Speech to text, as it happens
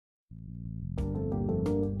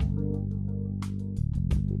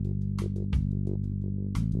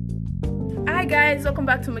Hi guys, welcome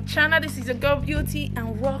back to my channel. This is your girl Beauty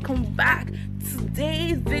and welcome back.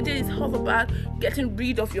 Today's video is all about getting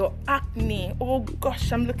rid of your acne. Oh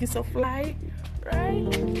gosh, I'm looking so fly, right?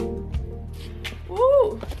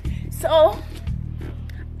 Woo! So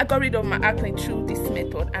I got rid of my acne through this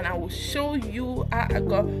method and I will show you how I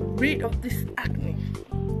got rid of this acne.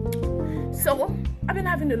 So I've been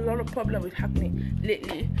having a lot of problem with acne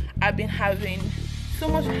lately. I've been having so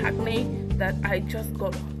much acne that I just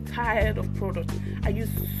got tired of products. I use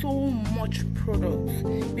so much products.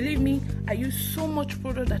 Believe me, I use so much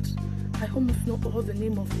product that I almost know all the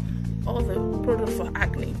name of all the products for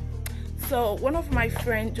acne. So one of my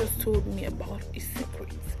friends just told me about a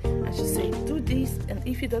secret and she said, do this, and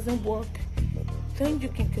if it doesn't work, then you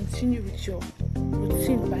can continue with your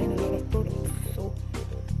routine buying a lot of products. So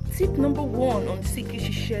tip number one on the secret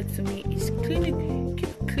she shared to me is keep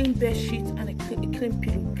a clean bed sheet and a clean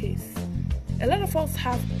pillowcase. A lot of us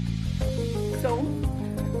have. So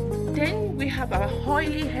then we have our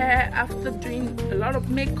oily hair after doing a lot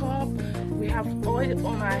of makeup. We have oil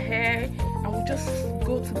on our hair and we just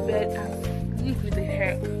go to bed and sleep with the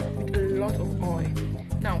hair with a lot of oil.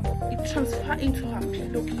 Now it transfers into our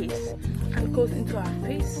pillowcase and goes into our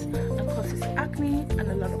face and causes acne and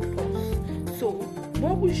a lot of pores. So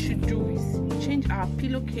what we should do is change our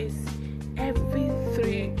pillowcase every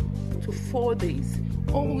 3 to 4 days.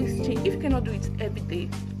 Always change. If you cannot do it every day,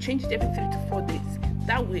 change it every 3 to 4 days.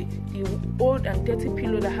 That way the old and dirty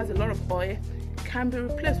pillow that has a lot of oil can be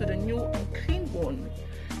replaced with a new and clean one.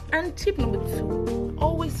 And tip number 2,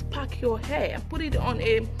 always pack your hair and put it on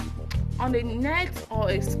a net or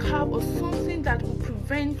a scarf or something that will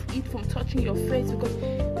prevent it from touching your face, because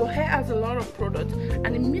your hair has a lot of product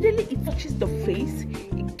and immediately it touches the face,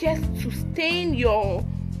 it gets to stain your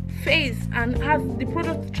face and has the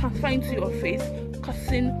product transfer into your face,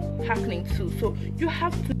 causing acne too. So you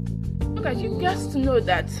have to, guys, you guys to know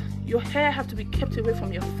that your hair have to be kept away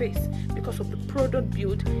from your face because of the product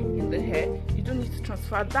built in the hair. You don't need to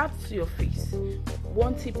transfer that to your face.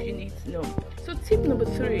 One tip you need to know. So tip number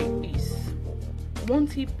 3 is one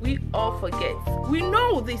tip we all forget. We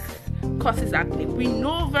know this causes acne, we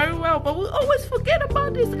know very well, but we always forget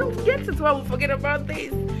about this. Don't forget it while we forget about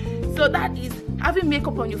this. So that is having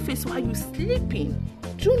makeup on your face while you're sleeping.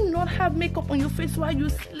 Do not have makeup on your face while you're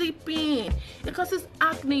sleeping. It causes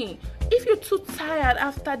acne. If you're too tired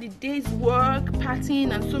after the day's work,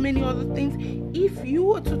 partying, and so many other things, if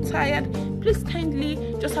you are too tired, please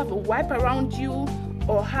kindly just have a wipe around you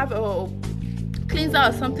or have a cleanser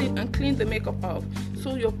or something and clean the makeup off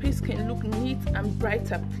so your face can look neat and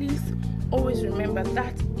brighter. Please always remember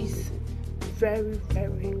that is very,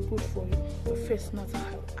 very good for your face not to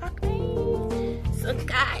have acne. So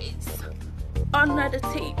guys, another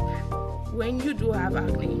tip, when you do have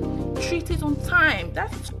acne, treat it on time.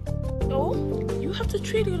 That's so you have to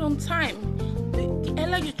treat it on time. The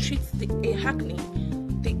earlier you treat the acne,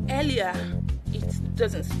 the earlier it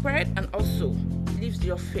doesn't spread and also leaves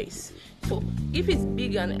your face. So if it's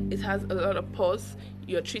big and it has a lot of pores,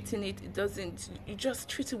 you're treating it, it doesn't, you just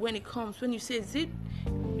treat it when it comes. When you say zip,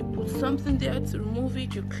 you put something there to remove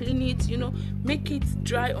it, you clean it, make it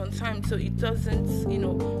dry on time so it doesn't,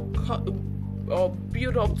 cut or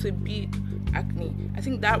build up to a big acne. I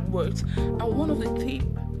think that works. And one of the tips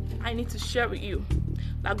I need to share with you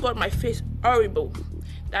that got my face horrible,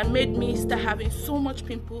 that made me start having so much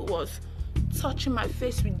pimple, was touching my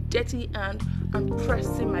face with dirty hand and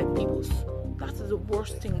pressing my pimples. That is the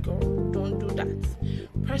worst thing, girl. Don't do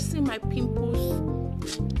that. Pressing my pimples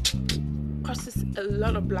causes a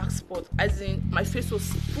lot of black spots, as in my face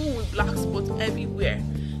was full with black spots everywhere.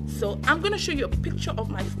 So I'm gonna show you a picture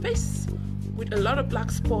of my face with a lot of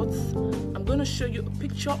black spots. I'm gonna show you a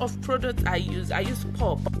picture of products I use. I use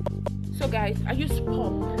Pop. So guys, I use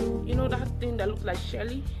Pop. You know that thing that looks like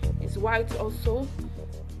Shelly? It's white also,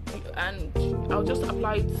 and I'll just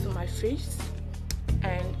apply it to my face.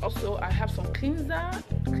 And also I have some cleanser,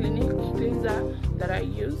 clinic cleanser that I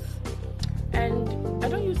use, and I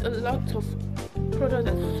don't use a lot of product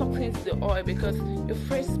that softens the oil, because your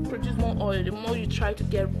face produces more oil. The more you try to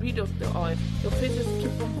get rid of the oil, your face just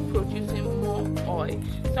keeps on producing more oil.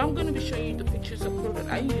 So I'm going to be showing you the pictures of product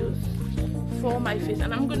I use for my face,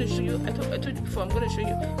 and I'm going to show you, I told you before, I'm going to show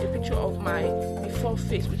you a picture of my before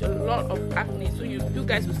face with a lot of acne, so you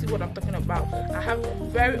guys will see what I'm talking about. I have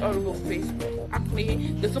very horrible face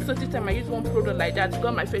acne. The first time I use one product like that, it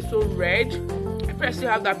got my face so red. If I still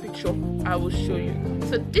have that picture, I will show you.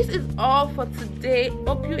 So this is all for today.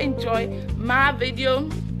 Hope you enjoy my video.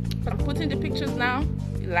 I'm putting the pictures now.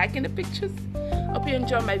 You liking the pictures? Hope you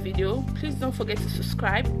enjoy my video. Please don't forget to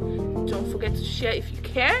subscribe. Don't forget to share if you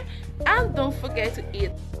care, and don't forget to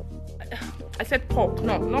hit I said pulp,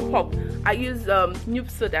 no, not pulp. I use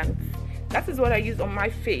Nupsodant. That is what I use on my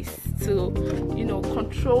face to, you know,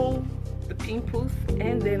 control the pimples.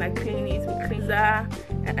 And then I clean it with cleanser,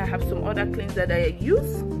 and I have some other cleanser that I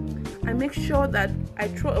use. I make sure that I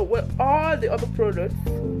throw away all the other products,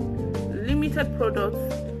 limited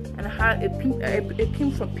products, and I have a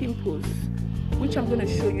cream for pimples, which I'm going to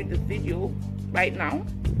show you the video right now.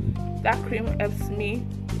 That cream helps me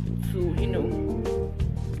to, you know,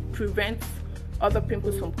 prevent other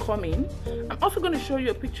pimples from coming. I'm also going to show you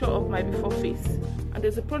a picture of my before face, and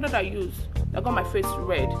there's a product I use that got my face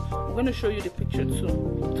red. I'm going to show you the picture too.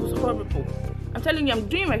 It was horrible. I'm telling you, I'm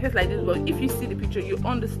doing my face like this, but if you see the picture, you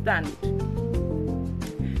understand.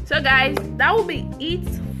 So guys, that will be it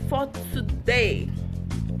for today.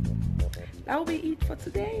 That will be it for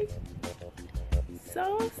today.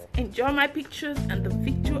 So enjoy my pictures and the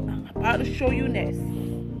video I'm about to show you next.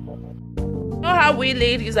 You know how we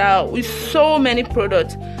ladies are with so many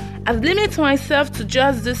products. I've limited myself to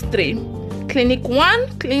just these 3. Clinic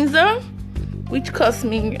 1 cleanser, which cost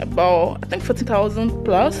me about, I think, 14,000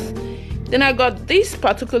 plus. Then I got this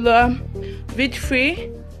particular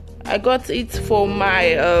Vid-Free. I got it for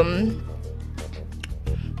my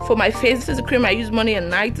face. This is a cream I use morning and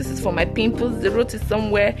night. This is for my pimples. They wrote it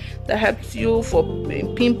somewhere that helps you for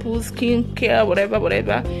pimples, skin care, whatever.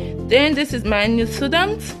 Then this is my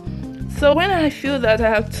Nupsodant. So when I feel that I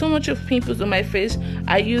have too much of pimples on my face,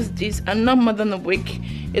 I use this, and not more than a week,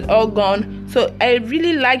 it's all gone. So I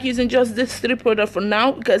really like using just these 3 products for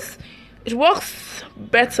now because it works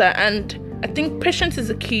better, and I think patience is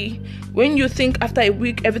the key. When you think after a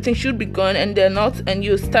week everything should be gone and they're not, and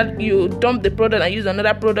you dump the product and use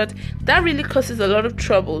another product, that really causes a lot of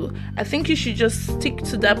trouble. I think you should just stick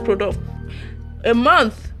to that product a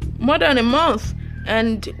month, more than a month,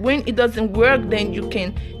 and when it doesn't work, then you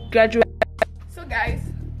can graduate. So guys,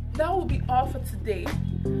 that will be all for today.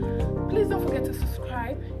 Please don't forget to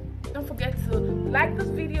subscribe. Don't forget to like this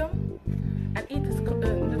video and hit this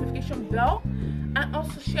notification bell, and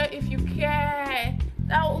also share if you care.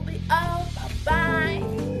 That will be all. Bye bye.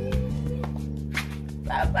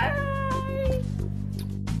 Bye bye.